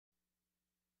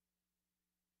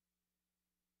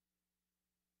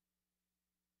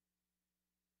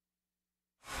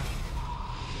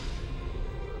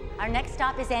Our next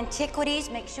stop is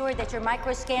antiquities. Make sure that your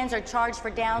microscans are charged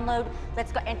for download.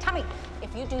 Let's go. And Tommy,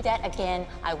 if you do that again,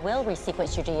 I will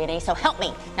resequence your DNA, so help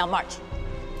me. Now march.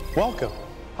 Welcome.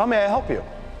 How may I help you?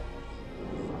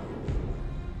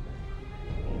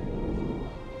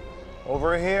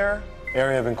 Over here,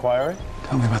 area of inquiry.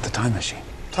 Tell me about the time machine.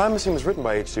 Time Machine was written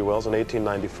by H.G. Wells in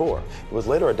 1894. It was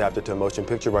later adapted to a motion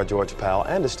picture by George Pal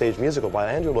and a stage musical by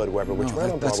Andrew Lloyd Webber, which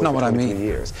ran on that's Broadway not for what I 22 mean.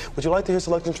 years. Would you like to hear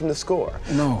selections from the score?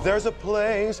 No. There's a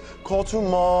place called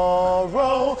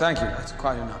Tomorrow. Thank you. That's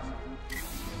quite enough.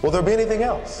 Will there be anything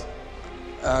else?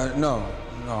 No.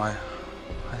 I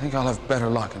think I'll have better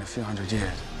luck in a few hundred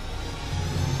years.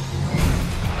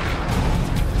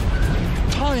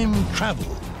 Time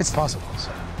travel. It's possible,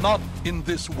 sir. Not in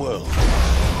this world.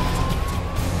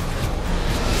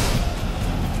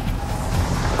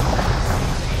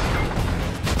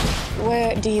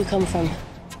 Where do you come from?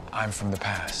 I'm from the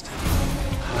past.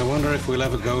 I wonder if we'll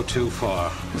ever go too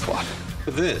far. With what?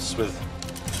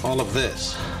 With all of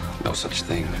this. No such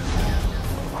thing.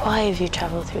 Why have you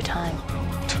traveled through time?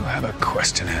 To have a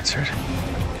question answered.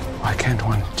 Why can't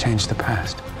one change the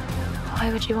past?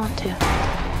 Why would you want to?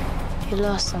 You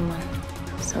lost someone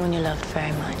you loved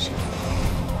very much.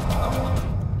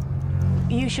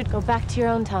 You should go back to your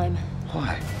own time.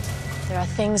 Why? There are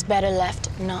things better left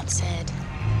not said.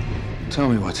 Tell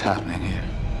me what's happening here.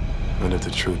 And if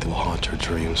the truth will haunt your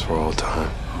dreams for all time.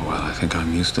 Oh, well, I think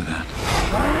I'm used to that.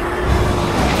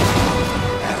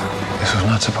 This was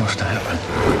not supposed to happen.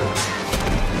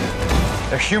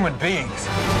 They're human beings.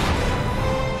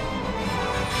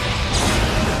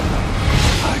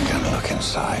 I can look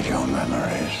inside your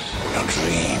memories, your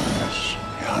dreams,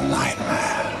 your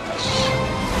nightmares.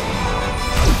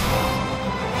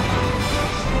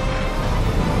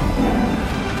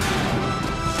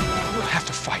 You have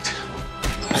to fight.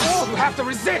 You have to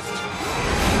resist.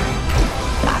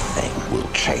 Nothing will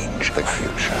change the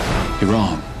future. You're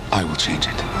wrong. I will change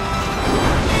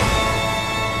it.